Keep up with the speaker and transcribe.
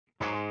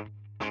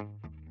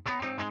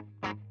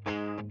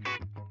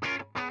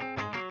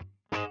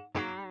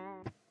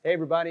Hey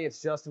everybody,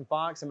 it's Justin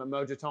Fox. I'm at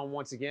Mojotone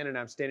once again, and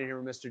I'm standing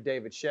here with Mr.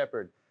 David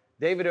Shepard.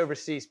 David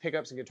oversees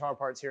pickups and guitar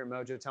parts here at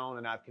Mojotone,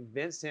 and I've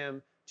convinced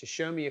him to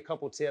show me a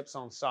couple tips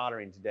on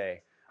soldering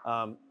today.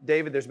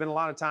 David, there's been a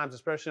lot of times,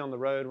 especially on the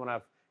road, when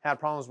I've had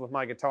problems with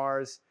my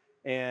guitars,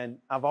 and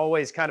I've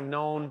always kind of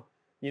known,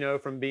 you know,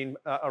 from being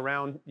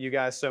around you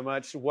guys so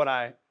much, what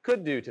I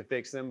could do to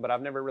fix them, but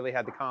I've never really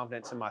had the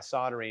confidence in my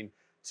soldering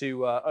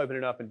to open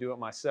it up and do it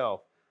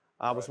myself.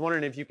 I was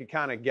wondering if you could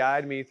kind of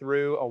guide me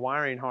through a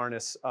wiring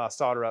harness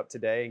solder up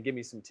today and give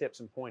me some tips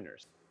and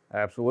pointers.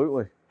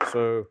 Absolutely.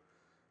 So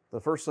the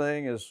first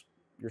thing is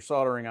your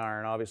soldering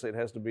iron. Obviously it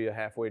has to be a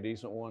halfway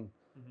decent one.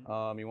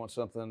 Mm-hmm. You want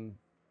something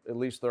at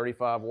least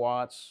 35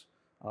 watts.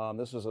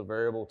 This is a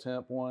variable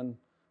temp one,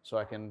 so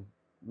I can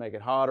make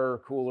it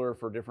hotter, cooler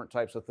for different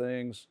types of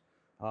things.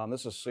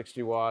 This is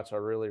 60 watts. I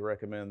really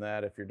recommend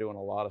that if you're doing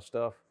a lot of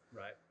stuff.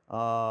 Right.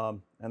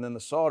 And then the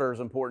solder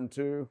is important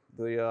too.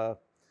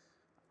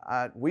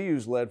 We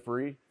use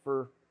lead-free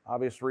for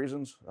obvious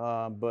reasons,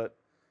 but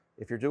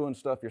if you're doing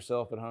stuff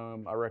yourself at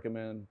home, I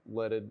recommend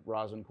leaded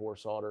rosin core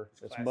solder.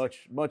 It's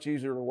much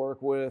easier to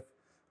work with.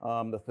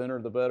 The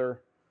thinner, the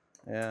better.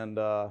 And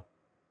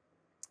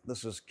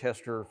this is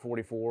Kester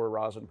 44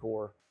 rosin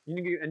core.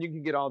 And you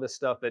can get all this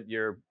stuff at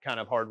your kind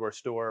of hardware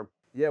store.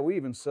 Yeah, we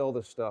even sell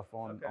this stuff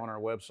on our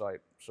website.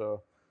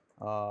 So,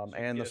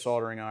 and the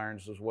soldering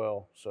irons as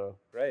well. So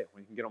great.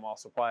 We can get them all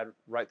supplied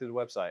right through the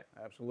website.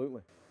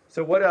 Absolutely.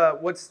 So what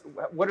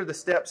are the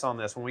steps on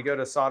this? When we go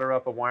to solder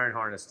up a wiring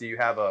harness, do you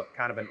have a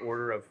kind of an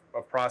order of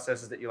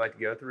processes that you like to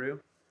go through?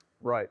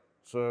 Right.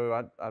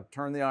 So I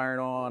turn the iron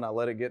on, I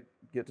let it get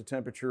to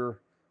temperature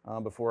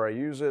before I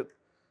use it.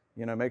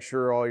 You know, make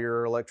sure all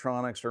your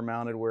electronics are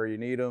mounted where you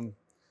need them.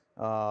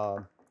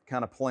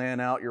 Kind of plan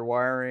out your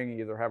wiring,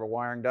 either have a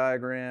wiring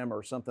diagram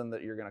or something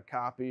that you're going to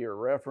copy or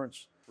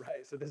reference.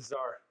 Right. So this is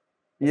our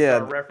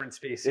reference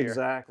piece here.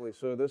 Exactly.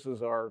 So this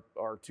is our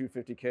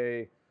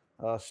 250K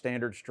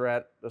standard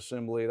Strat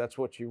assembly. That's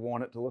what you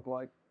want it to look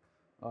like.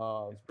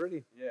 It's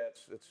pretty. Yeah,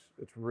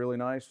 it's really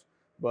nice.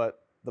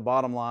 But the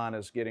bottom line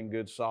is getting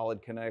good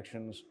solid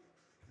connections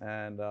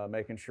and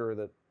making sure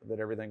that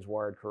everything's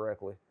wired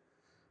correctly.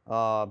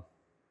 So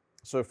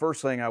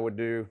first thing I would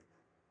do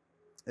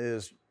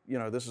is, you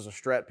know, this is a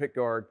Strat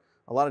pickguard.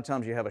 A lot of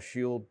times you have a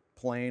shield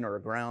plane or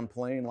a ground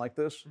plane like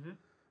this,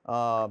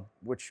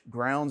 which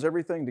grounds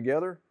everything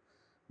together.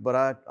 But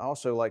I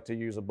also like to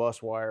use a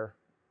bus wire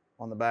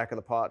on the back of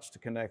the pots to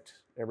connect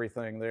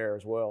everything there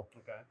as well.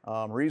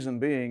 Okay. Reason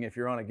being, if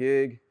you're on a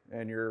gig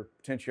and your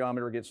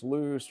potentiometer gets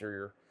loose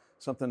or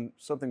something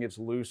gets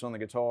loose on the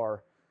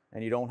guitar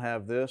and you don't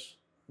have this,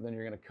 then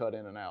you're going to cut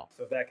in and out.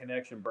 So if that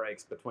connection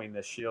breaks between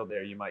this shield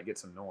there, you might get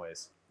some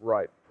noise.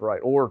 Right,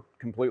 or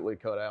completely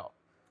cut out.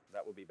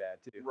 That would be bad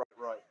too.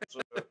 Right. So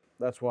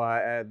that's why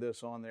I add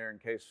this on there in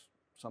case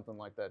something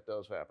like that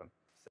does happen.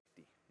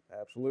 Safety.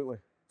 Absolutely.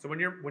 So when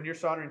you're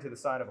soldering to the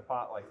side of a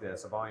pot like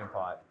this, a volume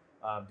pot,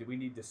 do we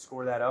need to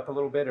score that up a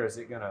little bit, or is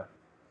it gonna?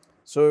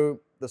 So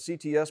the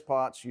CTS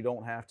pots, you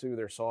don't have to.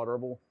 They're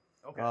solderable.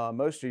 Okay.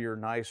 Most of your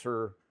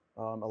nicer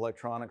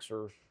electronics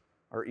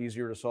are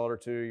easier to solder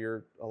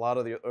to. A lot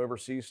of the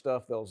overseas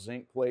stuff, they'll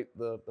zinc plate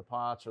the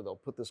pots, or they'll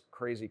put this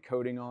crazy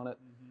coating on it,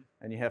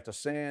 and you have to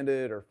sand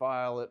it or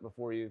file it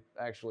before you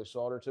actually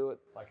solder to it.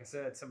 Like I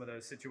said, some of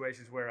those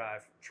situations where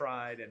I've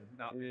tried and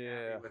not been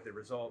happy with the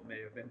result may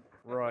have been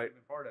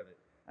part of it.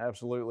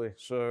 Absolutely.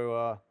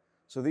 So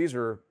these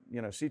are,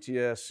 you know,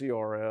 CTS,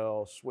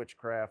 CRL,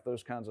 Switchcraft,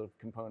 those kinds of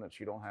components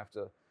you don't have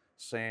to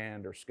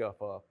sand or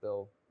scuff up.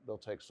 They'll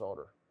take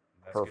solder.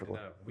 That's perfectly. Good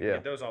to know. We can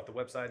get those off the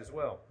website as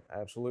well.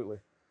 Absolutely.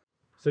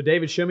 So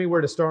David, show me where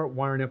to start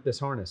wiring up this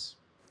harness.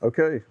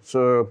 Okay,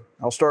 so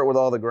I'll start with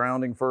all the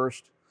grounding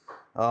first.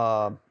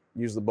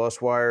 Use the bus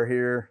wire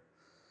here.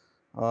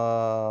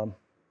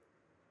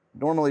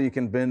 Normally you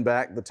can bend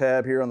back the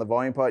tab here on the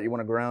volume pot. You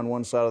want to ground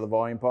one side of the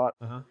volume pot.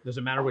 Does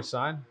it matter which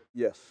side?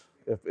 Yes.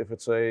 If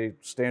it's a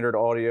standard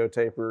audio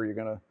taper, you're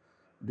going to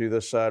do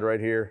this side right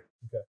here.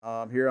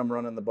 Okay. Here I'm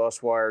running the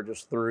bus wire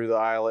just through the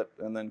eyelet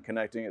and then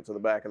connecting it to the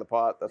back of the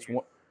pot. That's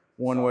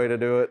one way to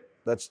do it.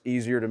 That's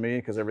easier to me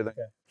because everything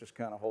just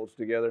kind of holds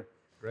together.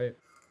 Great.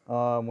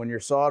 When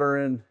you're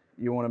soldering,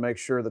 you want to make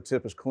sure the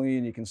tip is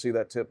clean. You can see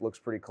that tip looks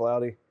pretty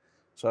cloudy.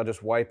 So I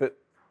just wipe it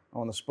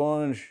on the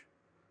sponge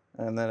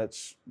and then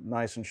it's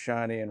nice and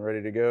shiny and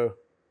ready to go.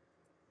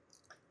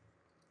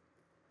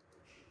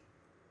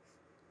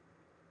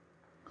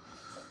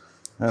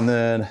 And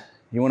then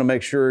you want to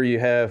make sure you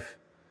have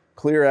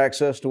clear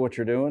access to what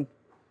you're doing.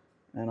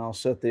 And I'll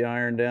set the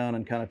iron down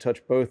and kind of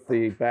touch both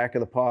the back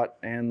of the pot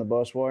and the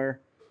bus wire.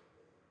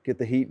 Get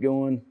the heat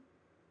going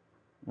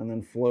and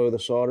then flow the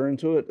solder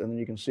into it. And then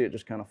you can see it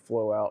just kind of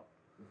flow out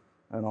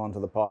and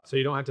onto the pot. So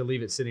you don't have to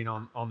leave it sitting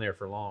on there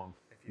for long.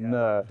 If you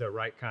have the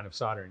right kind of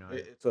soldering iron.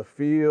 It's a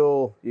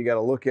feel. You got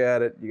to look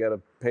at it. You got to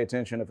pay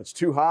attention. If it's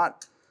too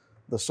hot,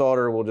 the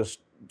solder will just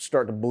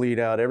start to bleed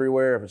out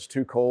everywhere. If it's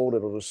too cold,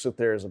 it'll just sit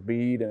there as a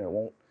bead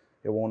and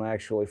it won't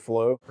actually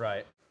flow.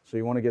 Right. So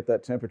you want to get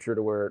that temperature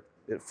to where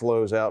it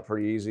flows out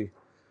pretty easy.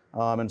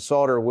 And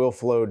solder will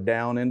flow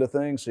down into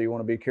things, so you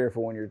want to be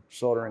careful when you're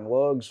soldering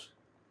lugs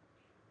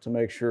to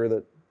make sure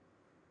that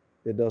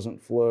it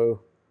doesn't flow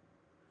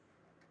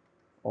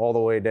all the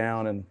way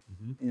down and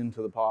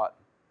into the pot,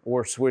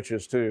 or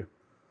switches too.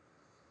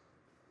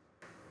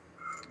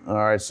 All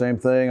right, same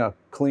thing. I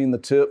clean the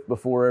tip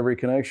before every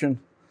connection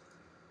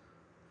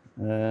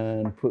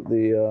and put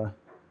the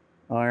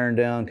iron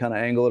down, kind of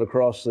angle it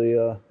across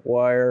the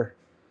wire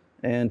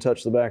and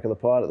touch the back of the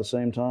pot at the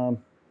same time.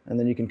 And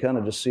then you can kind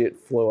of just see it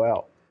flow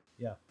out.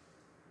 Yeah.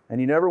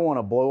 And you never want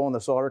to blow on the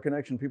solder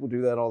connection. People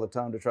do that all the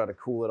time to try to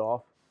cool it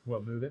off.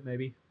 What, move it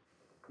maybe?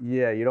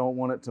 Yeah, you don't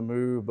want it to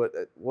move, but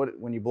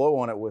when you blow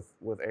on it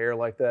with air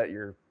like that,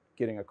 you're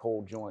getting a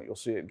cold joint. You'll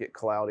see it get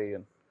cloudy,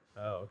 and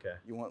Oh, okay.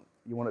 you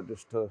want it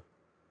just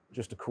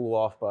to cool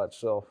off by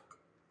itself.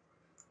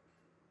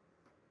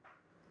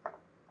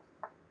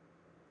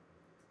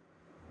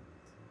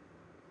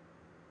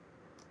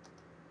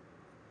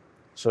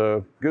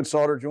 So good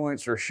solder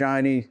joints are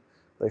shiny,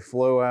 they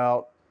flow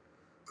out.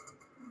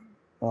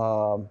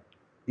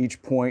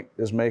 Each point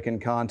is making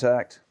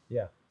contact.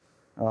 Yeah.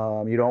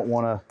 You don't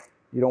want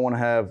to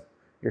have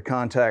your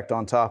contact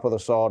on top of the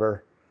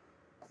solder.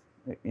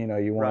 You know,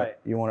 you want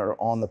it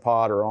on the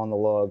pot or on the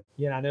lug.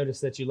 Yeah, and I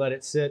noticed that you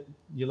let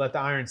the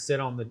iron sit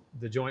on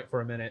the joint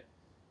for a minute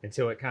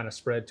until it kind of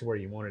spread to where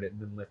you wanted it, and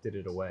then lifted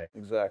it away.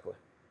 Exactly.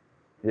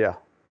 Yeah.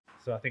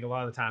 So I think a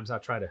lot of the times I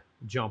try to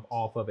jump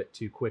off of it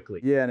too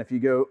quickly. Yeah, and if you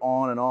go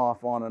on and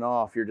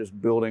off, you're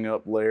just building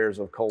up layers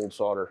of cold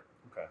solder.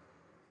 Okay.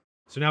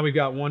 So now we've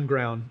got one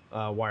ground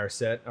wire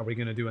set. Are we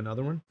going to do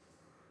another one?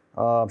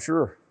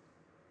 Sure.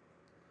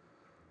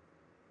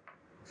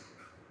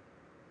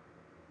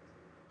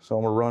 So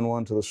I'm gonna run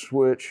one to the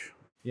switch.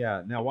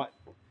 Yeah. Now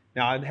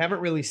I haven't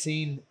really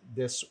seen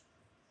this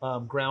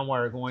ground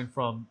wire going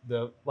from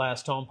the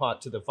last tone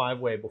pot to the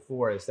 5-way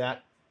before. Is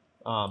that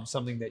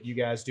something that you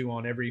guys do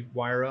on every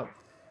wire up?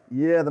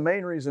 Yeah, the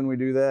main reason we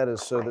do that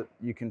is so that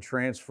you can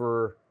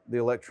transfer the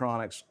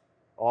electronics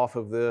off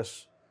of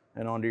this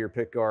and onto your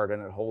pickguard,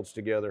 and it holds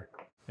together.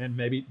 And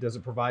maybe does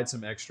it provide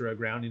some extra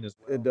grounding as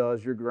well? It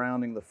does. You're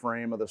grounding the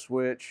frame of the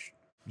switch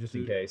Just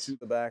in case. to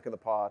the back of the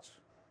pots.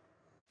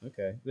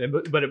 Okay.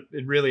 But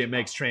it really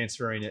makes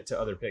transferring it to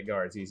other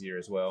pickguards easier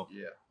as well.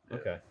 Yeah.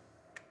 Okay.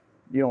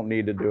 You don't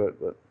need to do it,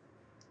 but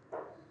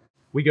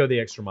We go the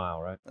extra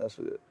mile, right? that's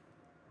it.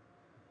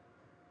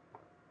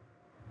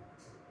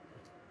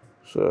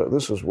 So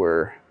this is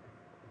where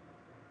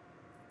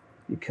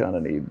you kind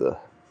of need the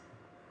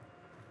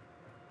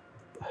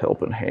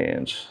helping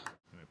hands.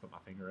 I'm gonna put my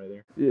finger right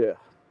there. Yeah.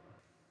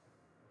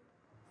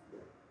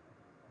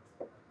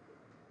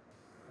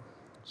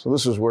 So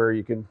this is where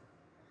you can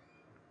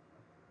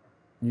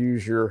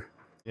use your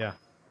Yeah.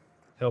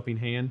 Helping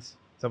hands.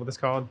 Is that what it's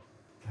called?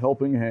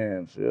 helping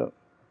hands. Yeah.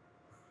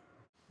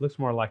 Looks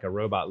more like a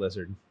robot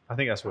lizard. I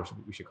think that's what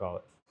we should call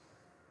it.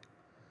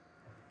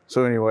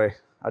 So anyway,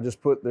 I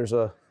just put there's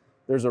a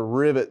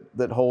rivet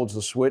that holds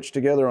the switch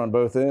together on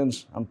both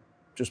ends. I'm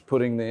just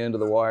putting the end of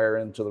the wire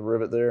into the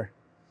rivet there.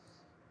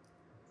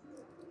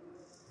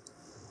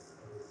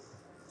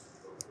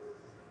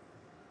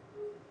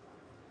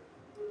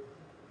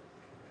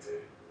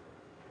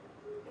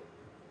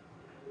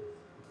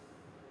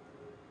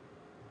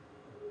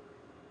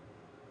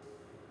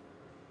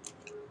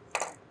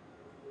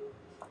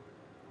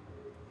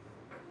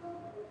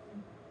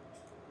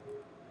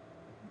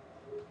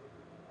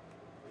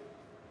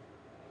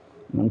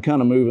 And I'm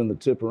kind of moving the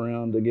tip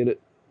around to get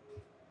it.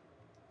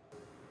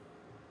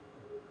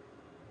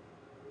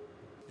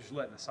 Just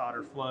letting the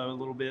solder flow a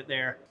little bit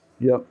there.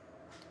 Yep.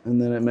 And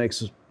then it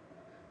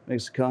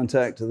makes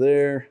contact to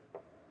there.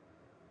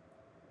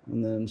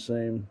 And then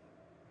same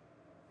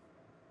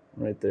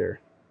right there.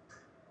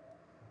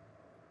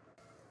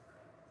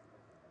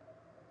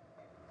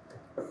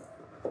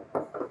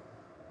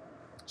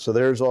 So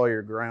there's all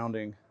your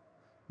grounding,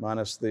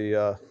 minus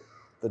the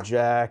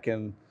jack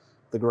and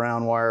the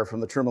ground wire from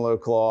the tremolo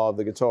claw of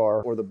the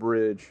guitar or the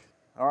bridge.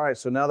 All right,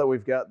 so now that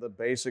we've got the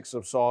basics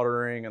of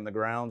soldering and the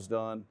grounds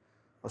done,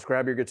 let's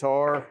grab your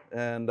guitar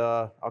and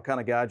I'll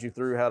kind of guide you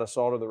through how to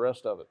solder the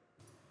rest of it.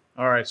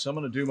 All right, so I'm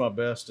gonna do my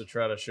best to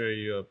try to show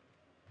you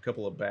a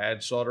couple of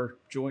bad solder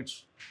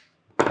joints.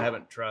 I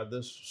haven't tried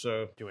this,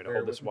 so. Do you want to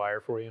hold this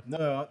wire for you?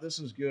 No, this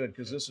is good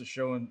because this is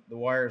showing the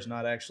wire's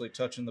not actually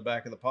touching the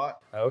back of the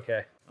pot.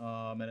 Okay.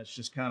 And it's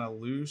just kind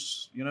of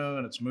loose, you know,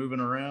 and it's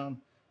moving around.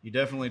 You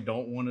definitely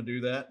don't want to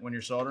do that when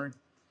you're soldering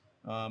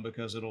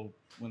because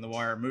when the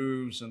wire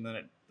moves and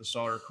then the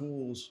solder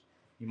cools,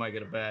 you might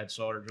get a bad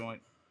solder joint.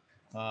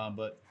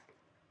 But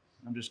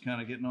I'm just kind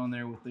of getting on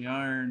there with the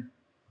iron,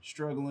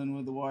 struggling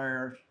with the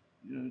wire,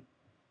 you know.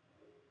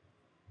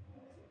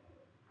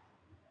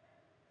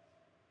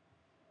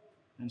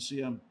 And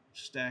see, I'm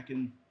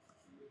stacking.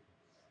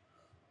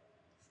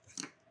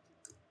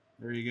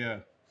 There you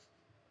go.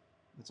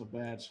 That's a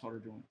bad solder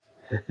joint.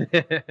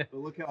 But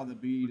look how the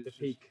bead is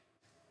peak.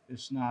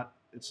 It's not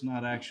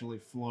actually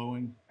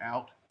flowing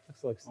out.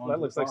 That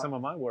looks like some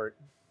of my work.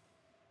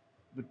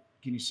 But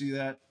can you see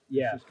that?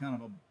 Yeah. It's just kind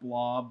of a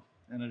blob,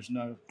 and there's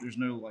no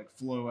like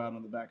flow out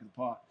on the back of the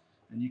pot,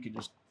 and you can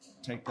just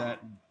take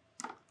that and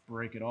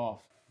break it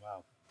off.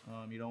 Wow.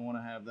 You don't want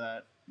to have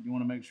that. You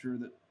want to make sure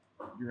that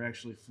you're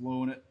actually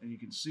flowing it, and you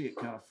can see it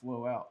kind of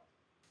flow out.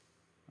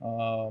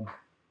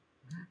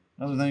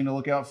 Another thing to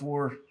look out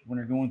for when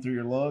you're going through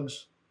your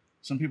lugs,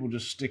 some people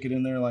just stick it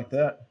in there like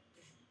that.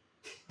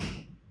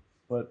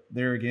 But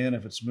there again,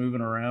 if it's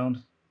moving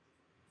around,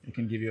 it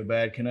can give you a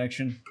bad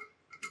connection.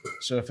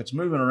 So if it's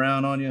moving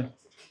around on you,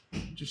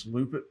 just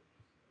loop it.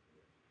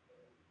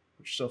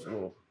 Put yourself a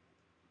little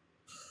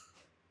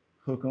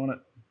hook on it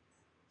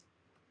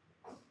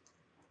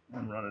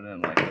and run it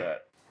in like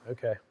that.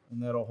 Okay.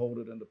 And that'll hold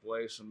it into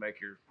place and make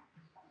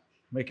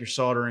your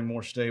soldering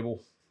more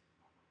stable.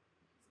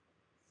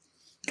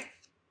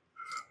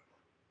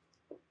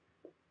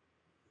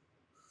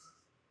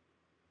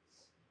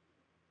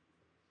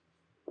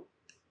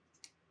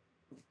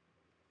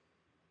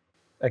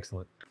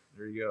 Excellent.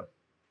 There you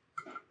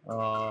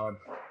go.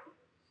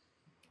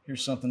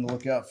 Here's something to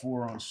look out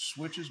for on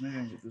switches. Maybe I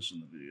can get this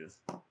in the video.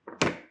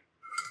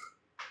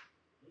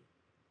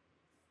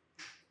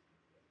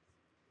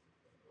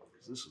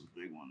 This is a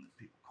big one that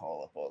people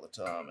call up all the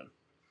time and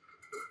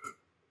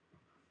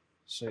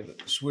say that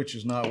the switch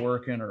is not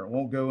working or it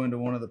won't go into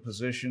one of the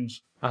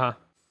positions.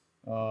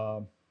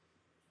 And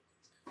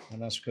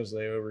that's because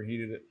they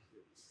overheated it.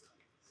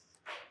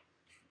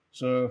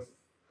 So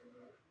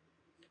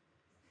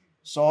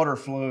solder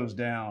flows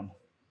down.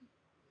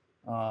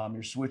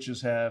 Your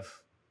switches have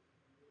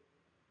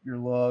your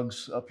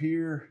lugs up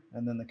here,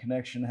 and then the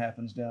connection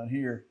happens down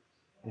here.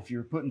 If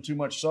you're putting too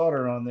much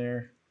solder on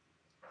there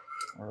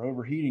or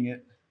overheating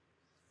it,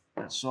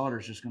 that solder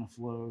is just going to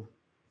flow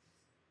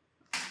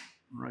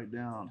right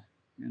down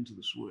into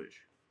the switch.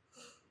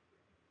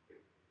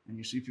 And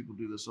you see people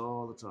do this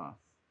all the time.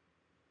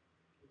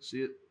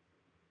 See it?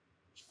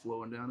 It's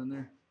flowing down in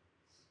there.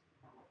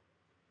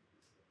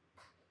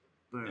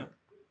 Boom. Yep.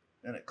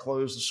 And it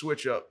closed the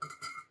switch up.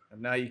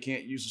 And now you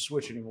can't use the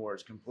switch anymore.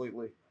 It's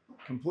completely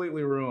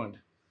ruined.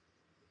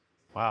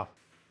 Wow.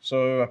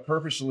 So I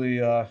purposely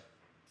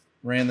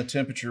ran the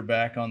temperature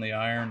back on the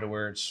iron to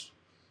where it's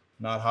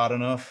not hot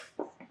enough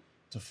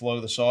to flow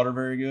the solder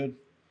very good.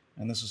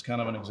 And this is kind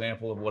of an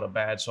example of what a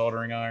bad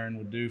soldering iron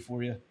would do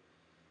for you.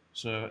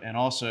 So, and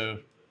also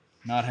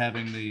not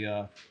having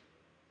the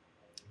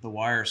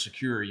wire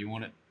secure. You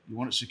want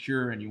it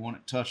secure, and you want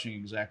it touching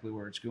exactly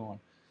where it's going.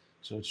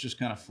 So it's just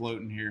kind of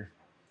floating here.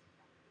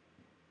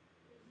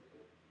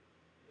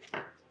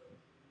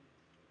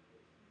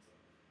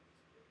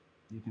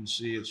 You can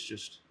see it's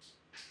just,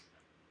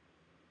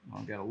 well,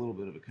 I've got a little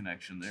bit of a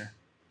connection there.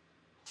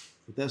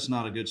 But that's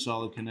not a good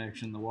solid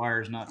connection. The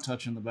wire is not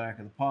touching the back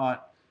of the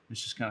pot.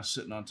 It's just kind of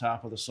sitting on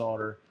top of the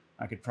solder.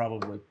 I could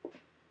probably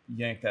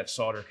yank that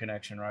solder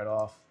connection right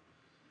off.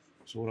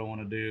 So what I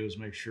want to do is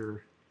make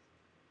sure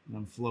that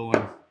I'm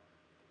flowing,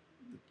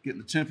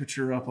 getting the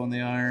temperature up on the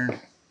iron.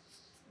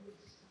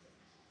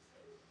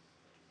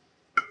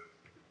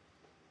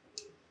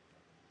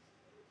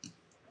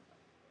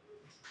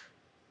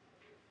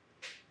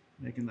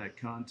 Making that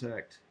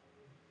contact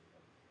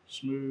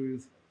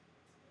smooth.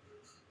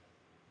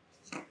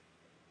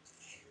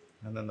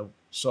 And then the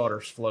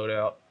solder's flowed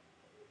out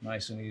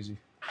nice and easy.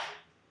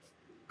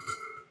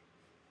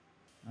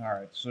 All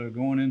right, so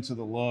going into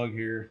the lug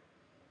here,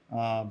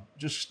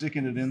 just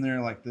sticking it in there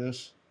like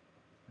this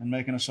and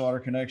making a solder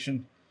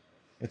connection.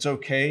 It's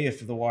okay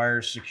if the wire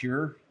is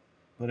secure,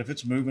 but if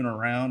it's moving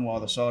around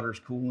while the solder is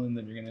cooling,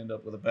 then you're gonna end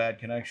up with a bad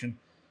connection.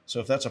 So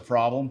if that's a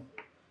problem,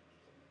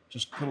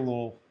 just put a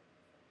little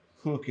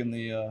hook in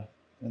the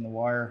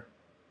wire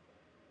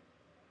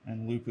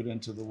and loop it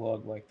into the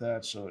lug like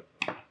that so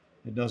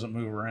it doesn't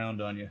move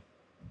around on you.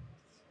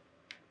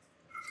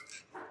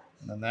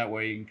 And then that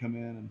way you can come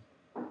in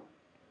and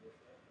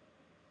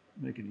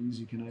make an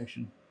easy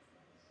connection.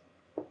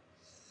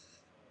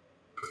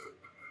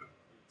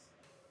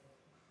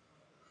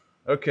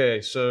 Okay,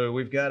 so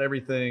we've got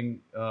everything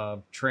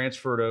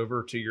transferred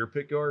over to your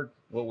pickguard,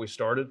 what we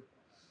started,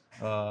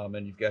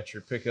 and you've got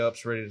your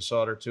pickups ready to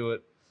solder to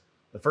it.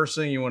 The first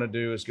thing you want to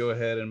do is go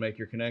ahead and make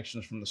your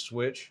connections from the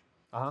switch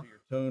to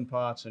your tone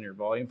pots and your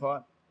volume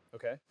pot.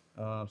 Okay.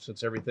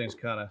 Since everything's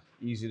kind of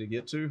easy to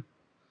get to.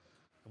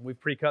 And we've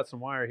pre-cut some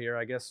wire here,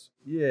 I guess.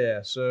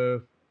 Yeah,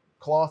 so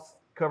cloth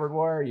covered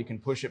wire, you can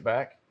push it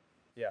back.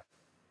 Yeah.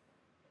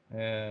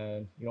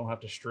 And you don't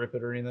have to strip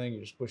it or anything. You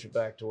just push it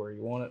back to where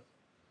you want it.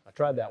 I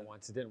tried that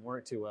once. It didn't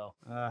work too well.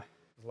 There's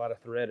a lot of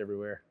thread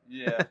everywhere.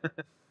 Yeah.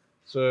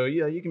 So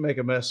yeah, you can make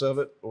a mess of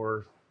it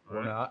or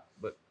not.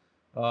 But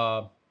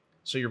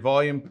so your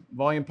volume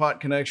pot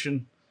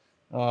connection,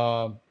 you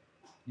want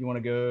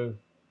to go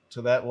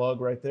to that lug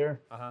right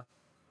there.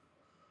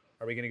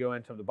 Are we going to go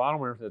in from the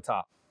bottom or from the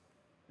top?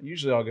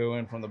 Usually I'll go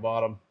in from the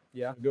bottom.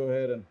 Yeah. Go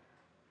ahead and.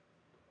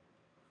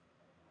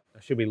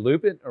 Should we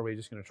loop it, or are we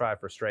just going to try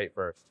for straight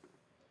first?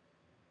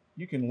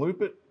 You can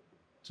loop it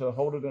to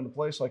hold it into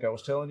place like I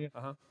was telling you,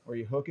 or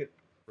you hook it.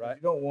 Right.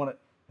 You don't want it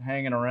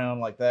hanging around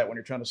like that when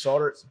you're trying to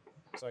solder it.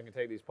 So I can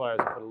take these pliers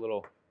and put a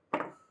little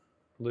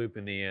loop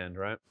in the end,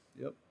 right?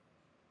 Yep.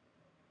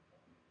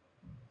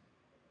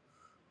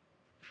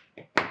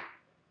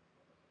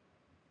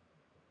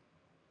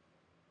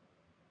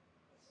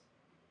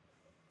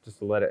 Just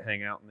to let it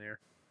hang out in there.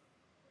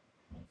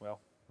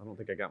 Well, I don't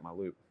think I got my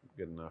loop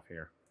good enough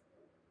here.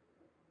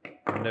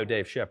 I'm no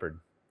Dave Shepard.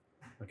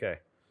 Okay.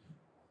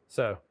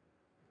 So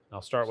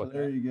I'll start with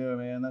there that. you go,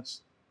 man.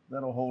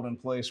 That'll hold in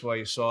place while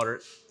you solder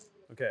it.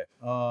 Okay.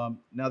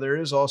 Now there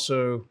is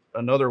also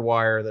another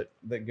wire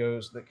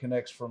that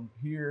connects from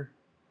here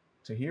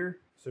to here.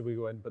 So we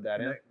go ahead and put that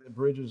in. It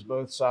bridges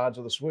both sides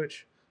of the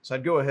switch. So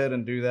I'd go ahead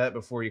and do that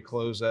before you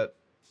close that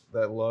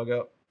lug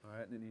up. All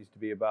right, and it needs to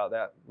be about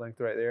that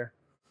length right there.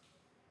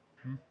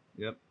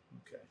 Yep.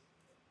 Okay.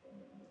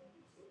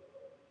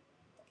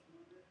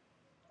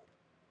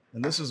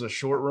 And this is a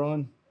short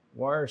run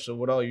wire, so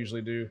what I'll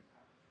usually do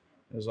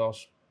is I'll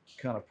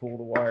kind of pull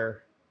the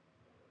wire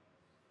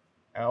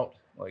out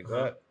like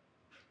that,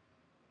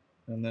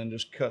 and then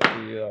just cut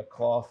the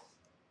cloth.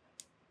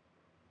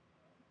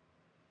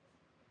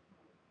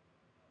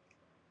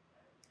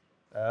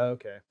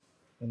 Okay.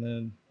 And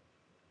then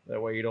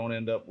that way you don't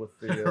end up with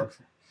the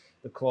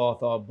the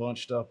cloth all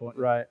bunched up on.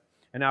 Right.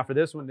 And now for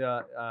this one,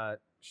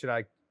 should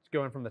I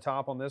go in from the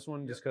top on this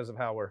one just because of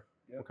how we're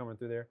coming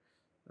through there?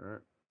 All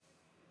right.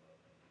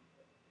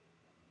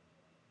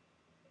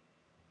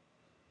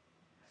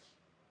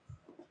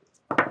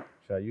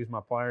 Should I use my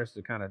pliers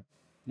to kind of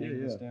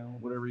hang this down?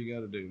 Whatever you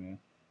got to do, man.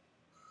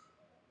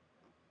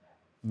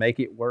 Make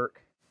it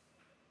work.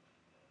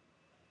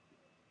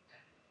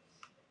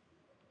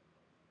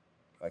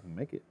 If I can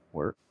make it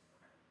work.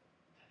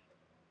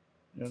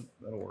 Yeah,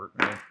 that'll work,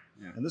 man.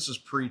 Yeah. And this is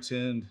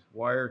pre-tinned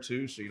wire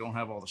too, so you don't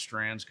have all the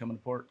strands coming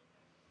apart.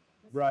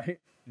 Right.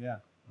 Yeah.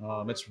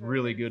 It's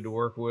really good to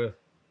work with.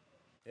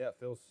 Yeah, it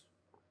feels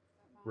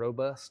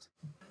robust.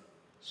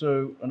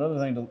 So another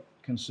thing to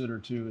consider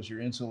too is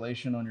your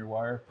insulation on your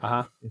wire.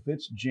 If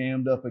it's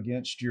jammed up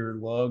against your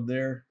lug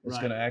there, it's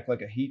going to act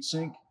like a heat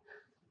sink,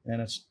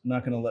 and it's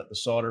not going to let the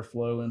solder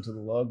flow into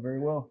the lug very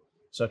well.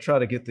 So I try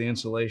to get the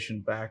insulation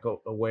back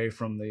away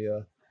from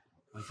the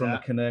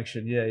the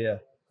connection. Yeah.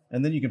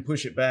 And then you can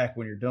push it back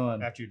when you're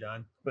done. After you're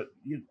done. But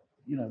you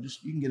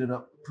can get it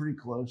up pretty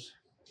close,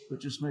 but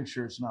just make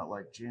sure it's not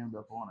like jammed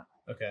up on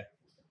it. Okay.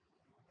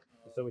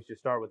 So we should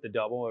start with the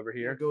double over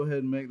here. Go ahead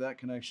and make that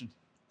connection.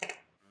 All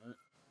right.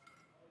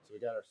 So we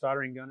got our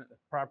soldering gun at the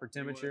proper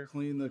temperature.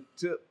 Clean the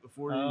tip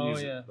before you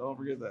use it. Don't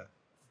forget that.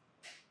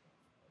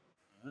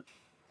 All right.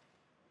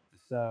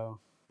 So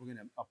we're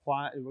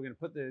gonna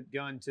put the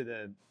gun to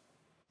the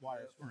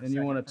wires. And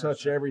you want to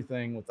touch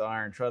everything with the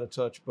iron. Try to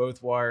touch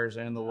both wires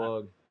and the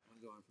lug.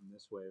 I'm going from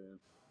this way then.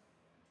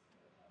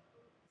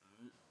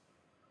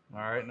 All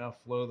right, now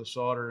flow the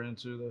solder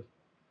into the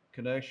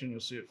connection.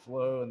 You'll see it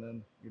flow, and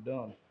then you're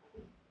done.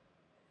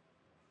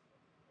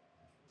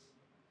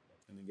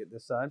 And then get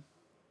this side.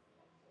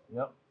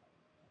 Yep.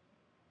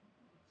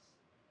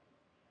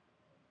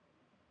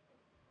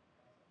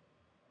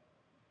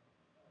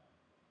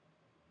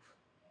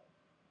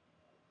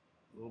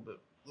 A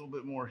little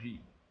bit more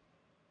heat.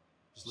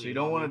 So you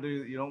don't want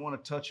to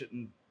touch it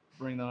and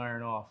bring the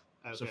iron off.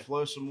 Okay. So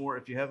flow some more.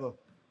 If you have a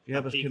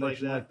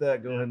connection like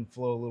that, go ahead and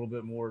flow a little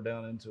bit more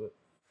down into it.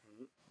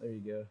 There you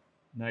go.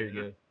 Now you're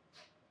good.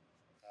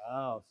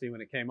 Oh, see,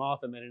 when it came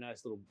off, it made a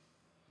nice little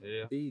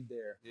bead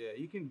there. Yeah,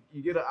 you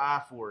get an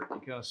eye for it. You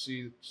kind of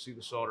see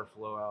the solder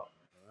flow out.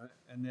 All right,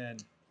 and then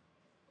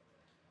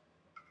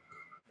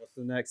what's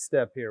the next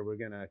step here? We're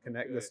gonna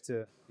connect this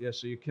to. Yeah,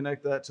 so you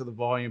connect that to the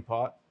volume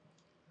pot.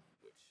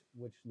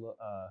 Which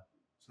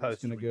so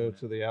it's going to go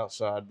to the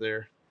outside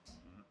there.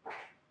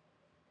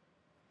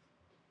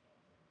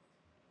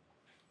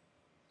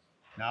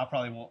 Now I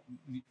probably won't.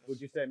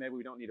 Would you say maybe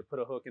we don't need to put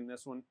a hook in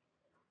this one,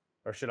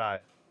 or should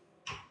I?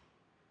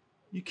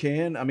 You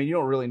can. I mean, you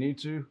don't really need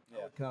to.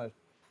 Yeah. Kind of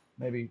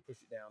maybe push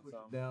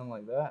it down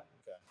like that.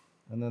 Okay.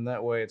 And then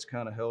that way it's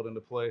kind of held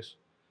into place.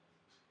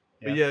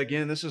 Yeah. But yeah,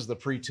 again, this is the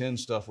pre-tin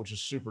stuff, which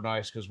is super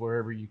nice because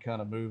wherever you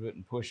kind of move it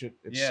and push it,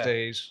 it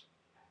stays.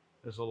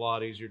 It's a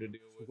lot easier to deal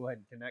with. Go ahead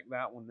and connect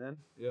that one then.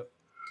 Yep.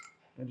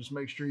 And just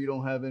make sure you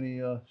don't have any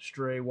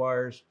stray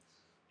wires.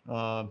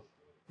 Right.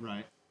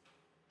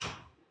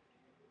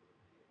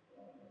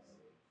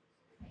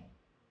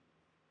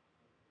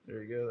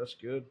 There you go. That's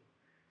good.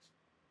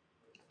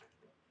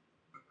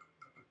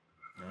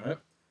 All right.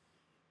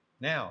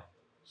 Now.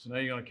 So now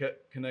you're going to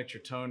connect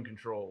your tone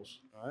controls.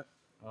 All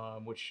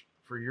right. Which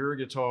for your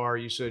guitar,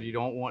 you said you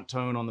don't want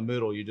tone on the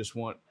middle. You just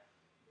want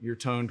your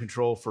tone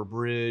control for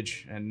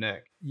bridge and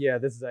neck. Yeah,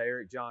 this is a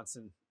Eric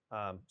Johnson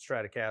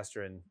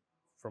Stratocaster, and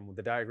from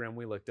the diagram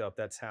we looked up,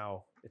 that's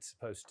how it's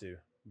supposed to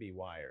be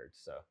wired.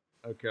 So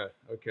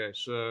okay.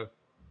 So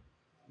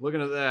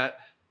looking at that,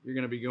 you're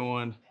going to be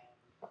going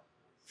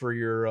for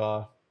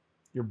your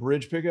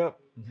bridge pickup.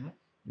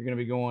 You're going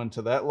to be going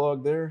to that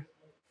lug there.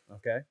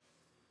 Okay.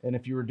 And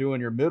if you were doing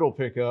your middle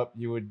pickup,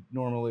 you would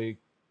normally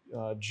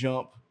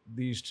jump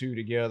these two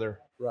together.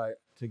 Right.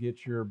 to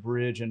get your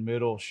bridge and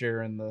middle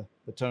sharing the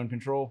tone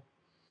control.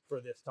 For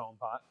this tone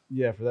pot.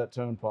 Yeah, for that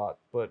tone pot.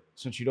 But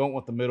since you don't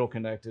want the middle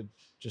connected,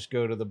 just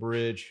go to the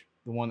bridge,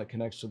 the one that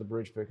connects to the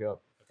bridge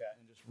pickup. Okay.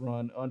 And just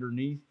run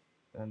underneath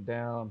and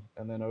down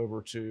and then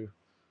over to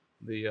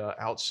the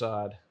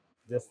outside.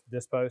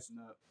 This post?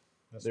 No.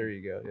 This There one?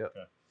 you go. Yep.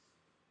 Okay.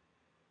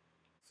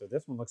 So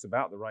this one looks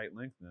about the right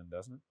length then,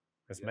 doesn't it?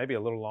 It's Yeah. maybe a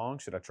little long.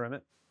 Should I trim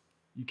it?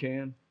 You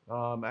can.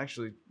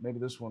 Actually, maybe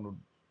this one would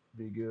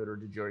be good, or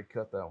did you already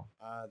cut that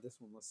one? This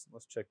one,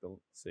 let's check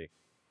see.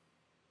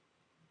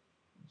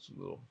 It's a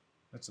little.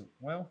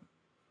 Well.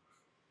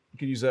 You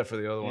can use that for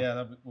the other one.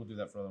 Yeah, we'll do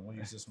that for the other one. We'll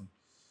use this one.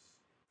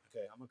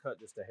 Okay, I'm gonna cut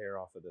just a hair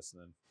off of this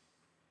then.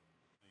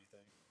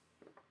 Anything?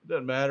 It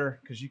doesn't matter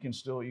because you can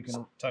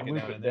tuck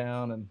loop it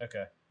down and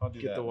okay, I'll do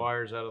get that the one.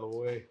 wires out of the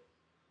way.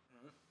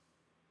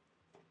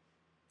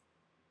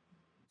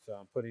 So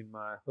I'm putting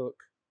my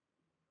hook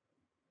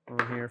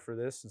on here for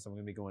this since I'm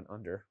gonna be going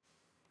under.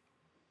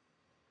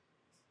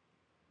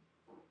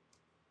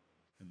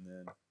 And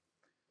then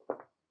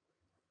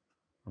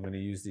I'm going to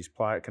use these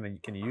pliers.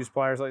 Can you use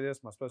pliers like this?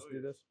 Am I supposed to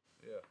do this?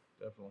 Yeah,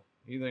 definitely.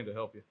 Anything to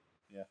help you.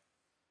 Yeah.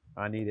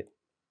 I need it.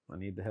 I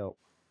need the help.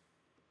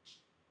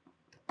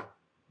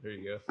 There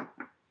you go.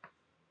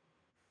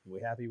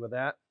 We happy with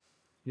that?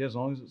 Yeah, as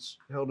long as it's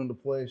held into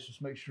place,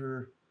 just make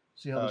sure.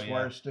 See how this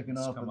wire's sticking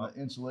up and the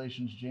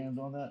insulation's jammed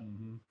on that?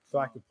 Mm-hmm. So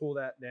I could pull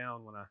that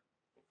down when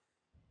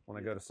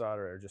I go to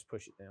solder, or just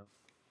push it down.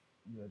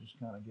 Yeah, just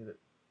kind of get it.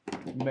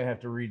 You may have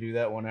to redo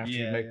that one after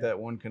you make that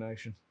one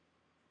connection.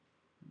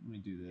 Let me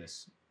do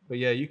this. But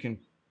yeah, you can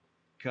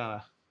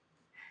kind of.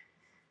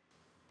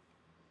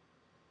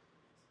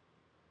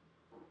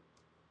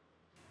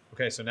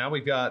 Okay, so now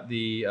we've got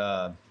the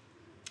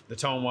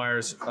tone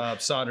wires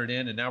soldered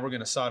in, and now we're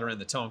going to solder in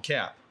the tone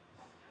cap.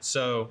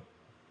 So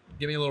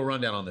give me a little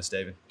rundown on this,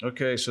 David.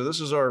 Okay, so this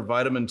is our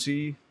vitamin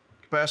T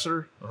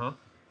capacitor.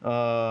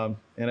 And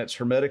it's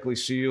hermetically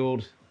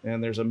sealed,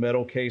 and there's a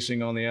metal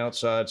casing on the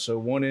outside. So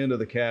one end of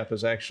the cap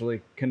is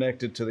actually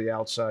connected to the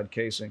outside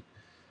casing.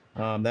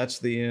 That's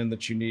the end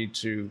that you need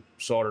to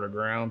solder to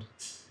ground.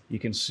 You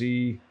can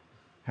see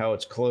how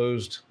it's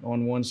closed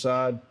on one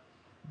side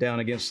down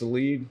against the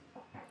lead,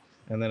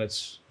 and then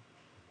it's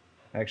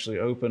actually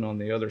open on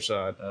the other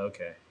side.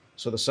 Okay.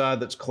 So the side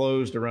that's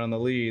closed around the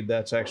lead,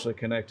 that's actually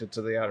connected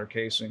to the outer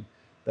casing.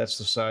 That's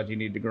the side you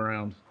need to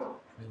ground. Let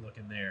me look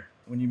in there.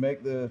 When you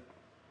make the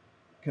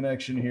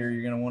connection here,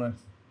 you're going to want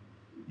to,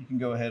 you can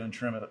go ahead and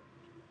trim it.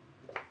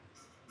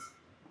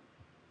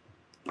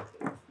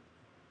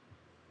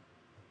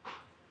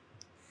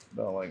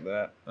 About like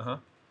that.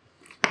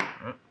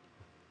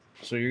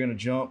 So you're going to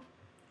jump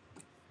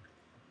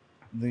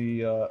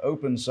the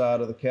open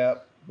side of the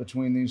cap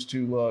between these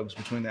two lugs,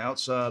 between the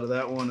outside of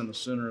that one and the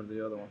center of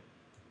the other one.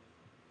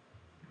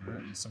 All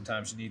right. And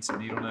sometimes you need some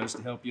needle nose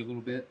to help you a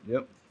little bit.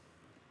 Yep.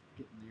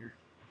 Get in there.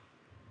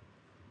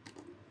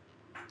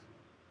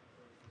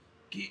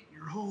 Get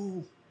your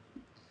hole.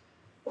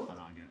 Oh, no, I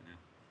got it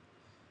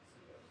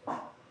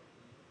now.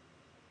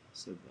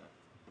 Said that.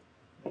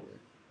 Okay.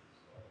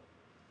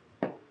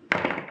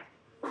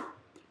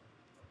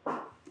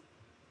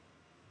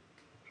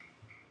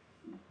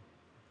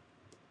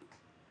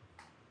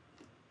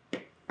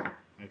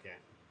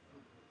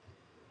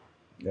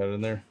 Got it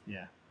in there?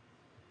 Yeah.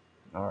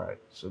 All right.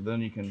 So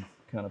then you can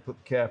kind of put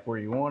the cap where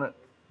you want it.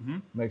 Mm-hmm.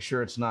 Make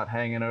sure it's not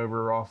hanging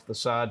over off the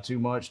side too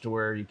much to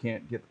where you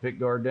can't get the pick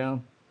guard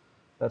down.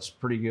 That's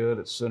pretty good.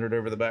 It's centered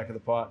over the back of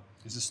the pot.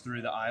 Is this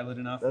through the eyelet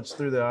enough? That's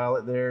through the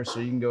eyelet there, so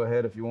you can go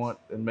ahead if you want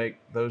and make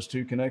those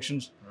two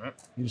connections. All right.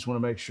 You just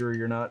want to make sure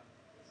you're not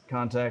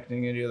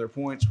contacting any other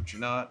points, which you're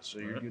not, so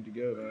you're good to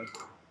go, man.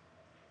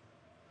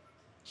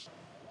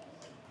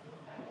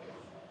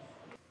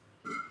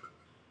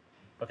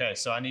 Okay,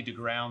 so I need to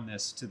ground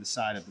this to the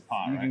side of the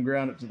pot, You right? can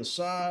ground it to the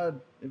side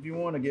if you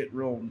want to get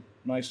real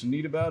nice and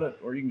neat about it,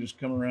 or you can just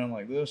come around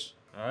like this.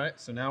 All right,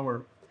 so now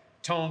we're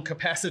tone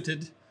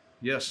capacited.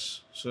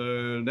 Yes.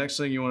 So next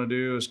thing you want to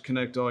do is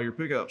connect all your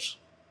pickups.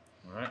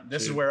 All right.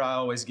 This is where I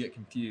always get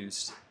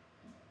confused.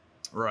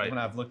 Right. When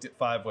I've looked at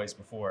 5-ways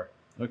before.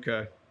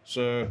 Okay.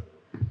 So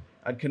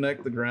I'd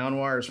connect the ground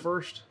wires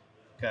first.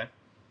 Okay.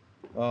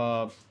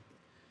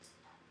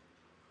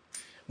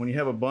 When you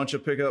have a bunch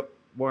of pickup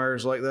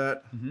wires like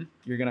that,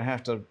 you're going to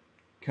have to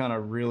kind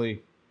of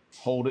really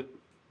hold it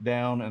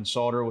down and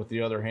solder with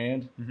the other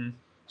hand.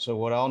 So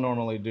what I'll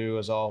normally do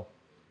is I'll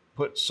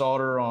put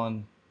solder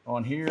on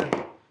here,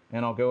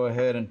 and I'll go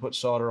ahead and put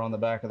solder on the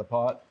back of the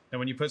pot. And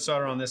when you put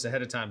solder on this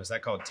ahead of time, is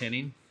that called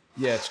tinning?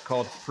 Yeah, it's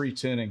called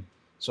pre-tinning.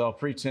 So I'll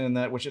pre-tin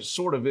that, which it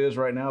sort of is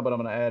right now, but I'm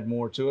going to add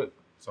more to it.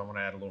 So I'm going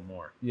to add a little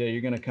more. Yeah,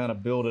 you're going to kind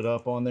of build it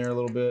up on there a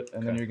little bit,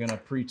 and then you're going to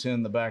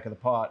pre-tin the back of the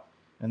pot.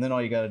 And then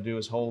all you got to do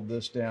is hold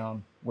this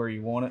down where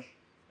you want it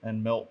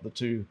and melt the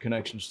two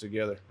connections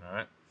together. All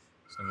right.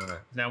 So I'm gonna,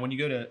 now, when you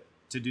go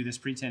to do this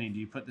pre-tinning, do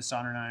you put the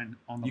soldering iron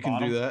on the You bottom?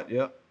 can do that,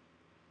 yep.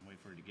 Wait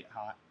for it to get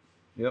hot.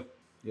 Yep.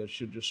 Yeah, it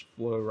should just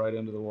flow right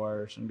into the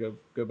wires and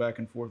go back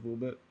and forth a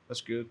little bit.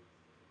 That's good.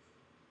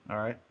 All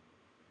right.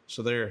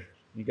 So there.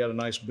 You got a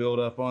nice build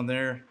up on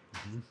there.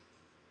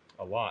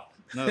 A lot.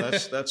 No,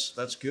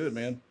 that's good,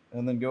 man.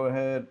 And then go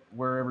ahead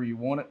wherever you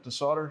want it to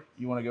solder.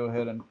 You want to go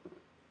ahead and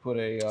put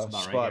a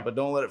spot, right, but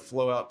don't let it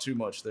flow out too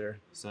much there.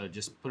 So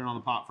just put it on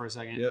the pot for a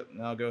second. Yep.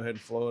 Now go ahead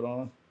and flow it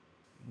on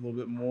a little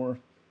bit more.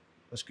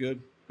 That's good.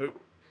 Oop.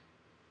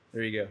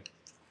 There you go.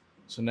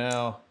 So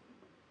now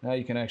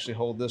you can actually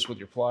hold this with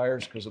your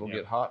pliers because it'll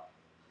get hot.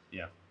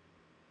 Yeah.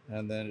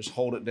 And then just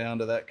hold it down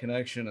to that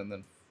connection and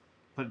then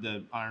put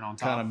the iron on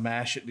top. Kind of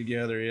mash it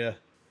together, yeah.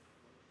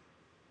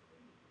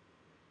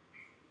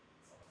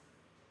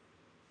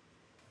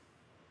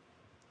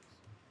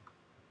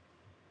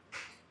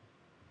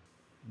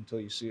 Until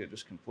you see it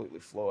just completely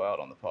flow out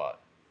on the pot.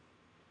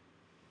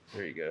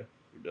 There you go.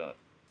 You're done.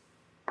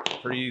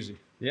 Pretty easy.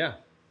 Yeah.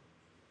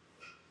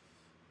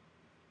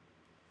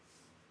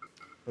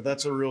 But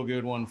that's a real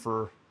good one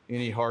for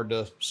any hard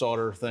to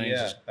solder things.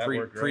 Yeah, that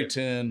worked great.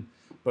 Pre-tin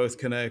both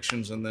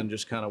connections and then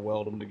just kind of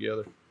weld them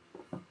together.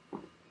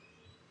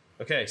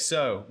 Okay,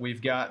 so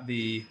we've got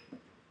the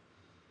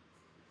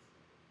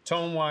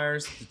tone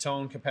wires, the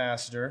tone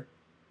capacitor.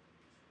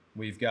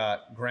 We've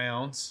got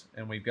grounds,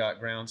 and we've got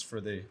grounds for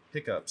the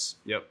pickups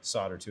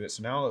soldered to it.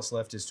 So now all that's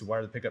left is to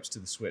wire the pickups to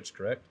the switch,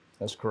 correct?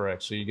 That's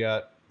correct. So you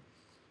got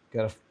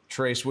to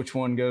trace which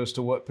one goes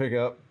to what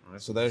pickup.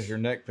 Right. So there's your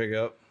neck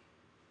pickup.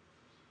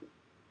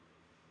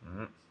 All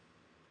right.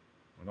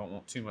 I don't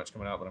want too much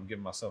coming out, but I'm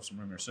giving myself some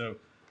room here. So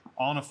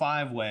on a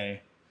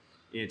 5-way,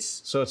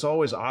 it's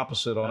always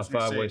opposite on a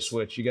 5-way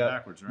switch. You got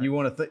backwards, right?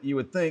 You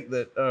would think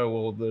that, oh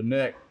well, the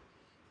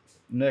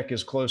neck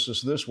is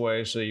closest this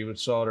way, so you would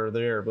solder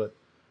there, but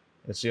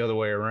it's the other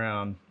way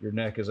around. Your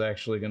neck is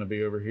actually going to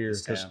be over here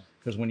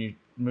because when you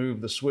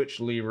move the switch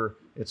lever,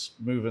 it's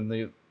moving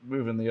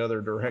the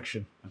other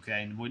direction.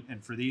 Okay,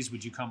 and for these,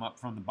 would you come up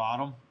from the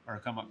bottom or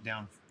come up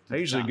down? I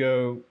usually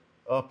go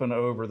up and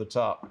over the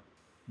top.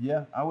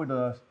 Yeah, I would.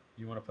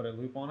 You want to put a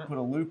loop on it? Put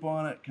a loop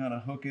on it, kind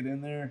of hook it in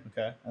there.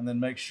 Okay. And then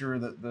make sure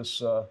that this,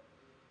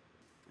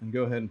 and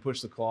go ahead and push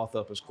the cloth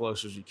up as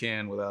close as you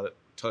can without it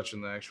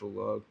touching the actual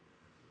lug.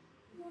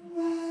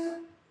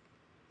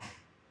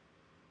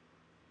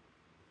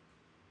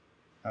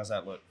 How's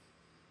that look?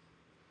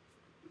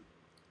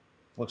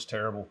 Looks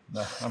terrible.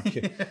 No, I'm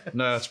kidding.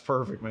 No, it's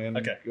perfect, man.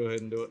 Okay. Go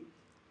ahead and do it.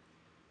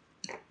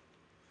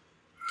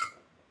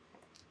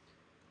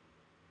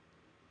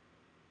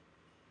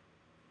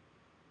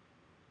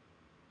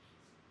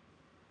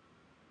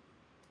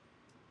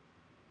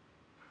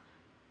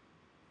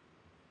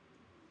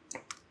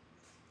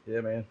 Yeah,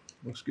 man.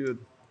 Looks good.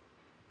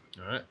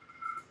 All right.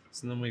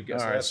 So then we've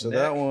got... All right, so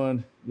that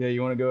one, yeah,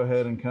 you want to go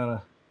ahead and kind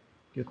of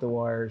get the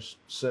wires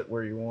set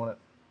where you want it.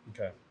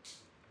 Okay.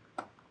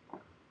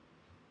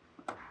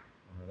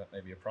 That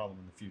may be a problem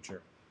in the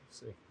future. Let's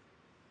see.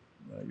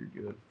 No, you're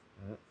good.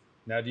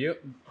 Now, do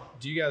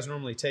you guys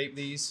normally tape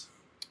these?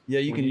 Yeah,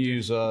 you can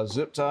use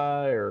zip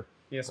tie or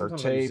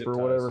tape or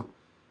whatever.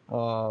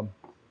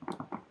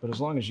 But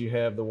as long as you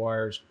have the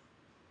wires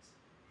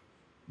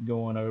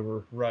going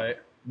over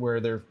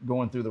where they're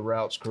going through the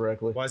routes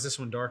correctly. Why is this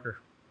one darker?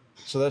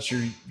 So that's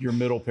your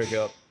middle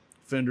pickup.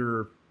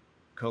 Fender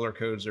color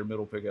codes their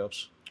middle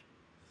pickups.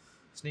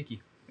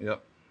 Sneaky.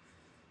 Yep.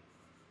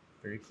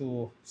 Very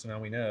cool. So now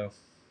we know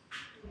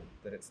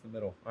that it's the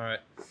middle. All right.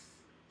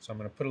 So I'm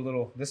going to put a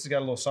little, this has got a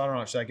little solder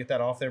on it. Should I get that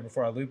off there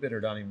before I loop it,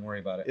 or don't even worry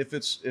about it? If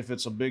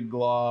it's a big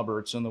glob or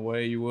it's in the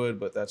way, you would,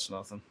 but that's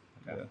nothing.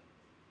 Okay. Yeah.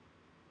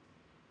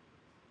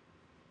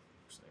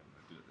 Actually, I'm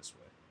going to do it this way.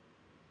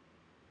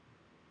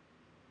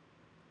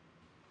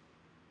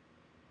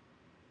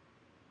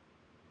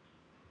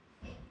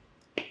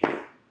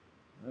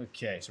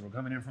 Okay, so we're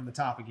coming in from the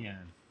top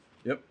again.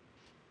 Yep.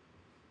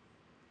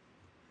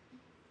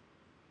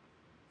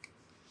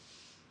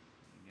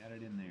 Got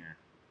it in there.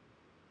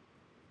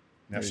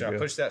 Now, should I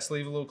push that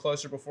sleeve a little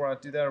closer before I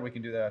do that, or we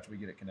can do that after we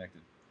get it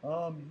connected?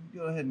 Go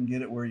ahead and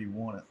get it where you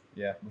want it.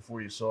 Yeah.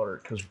 Before you solder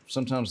it, because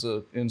sometimes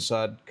the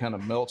inside kind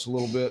of melts a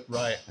little bit.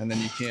 Right. And then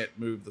you can't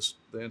move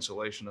the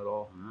insulation at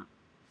all. Right.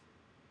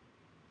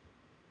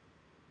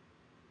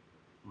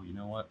 Well, you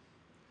know what?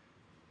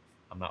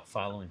 I'm not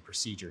following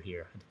procedure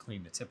here. I had to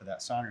clean the tip of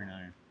that soldering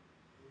iron.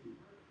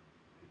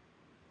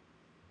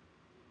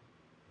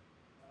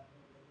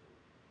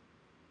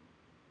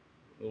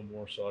 A little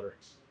more solder.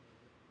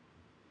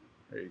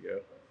 There you go.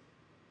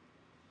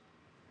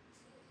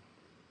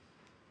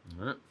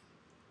 All right.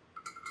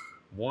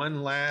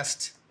 One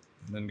last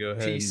and then go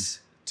ahead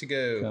piece to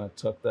go. Kind of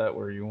tuck that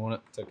where you want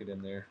it. Tuck it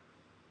in there.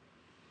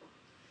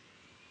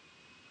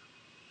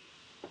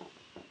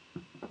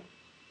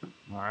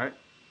 All right.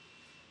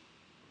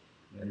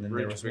 And then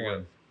there was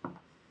one.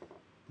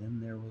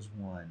 Then there was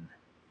one.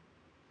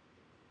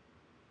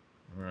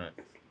 All right.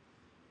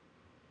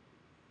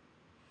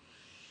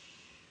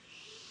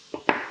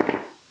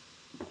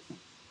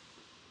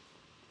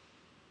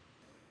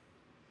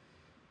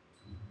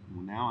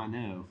 Well, now I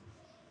know.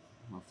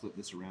 I'm going to flip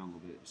this around a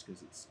little bit just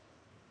because it's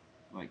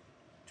like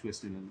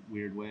twisted in a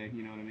weird way.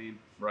 You know what I mean?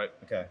 Right.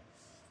 Okay.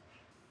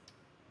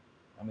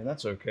 I mean,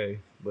 that's okay,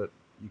 but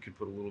you could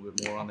put a little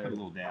bit more on there. Put a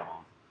little dab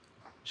on.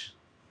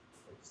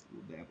 Just a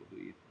little dab will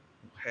do you.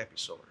 Happy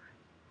solder.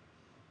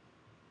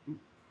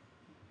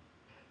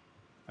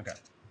 Okay.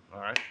 All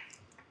right.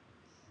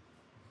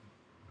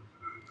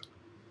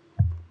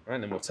 All right,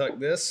 and then we'll tuck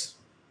this.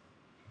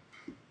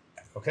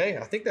 Okay,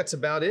 I think that's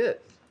about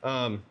it.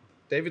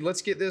 David,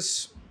 let's get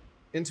this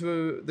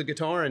into the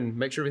guitar and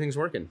make sure everything's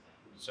working.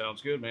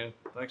 Sounds good, man.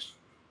 Thanks.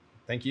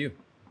 Thank you.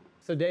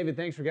 So David,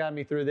 thanks for guiding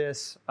me through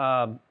this.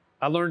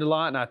 I learned a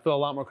lot and I feel a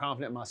lot more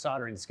confident in my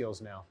soldering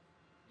skills now.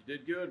 You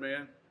did good,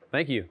 man.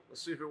 Thank you.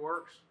 Let's see if it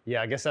works.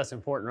 Yeah, I guess that's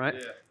important, right?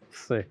 Yeah.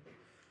 Let's see.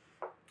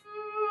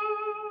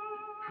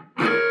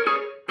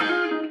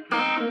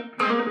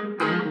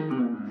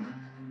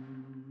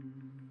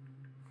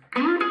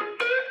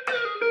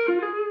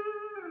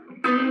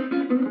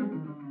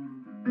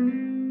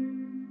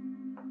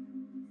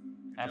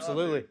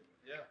 Absolutely.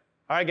 Yeah.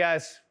 All right,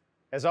 guys.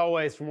 As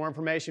always, for more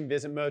information,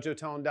 visit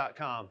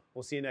mojotone.com.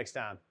 We'll see you next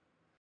time.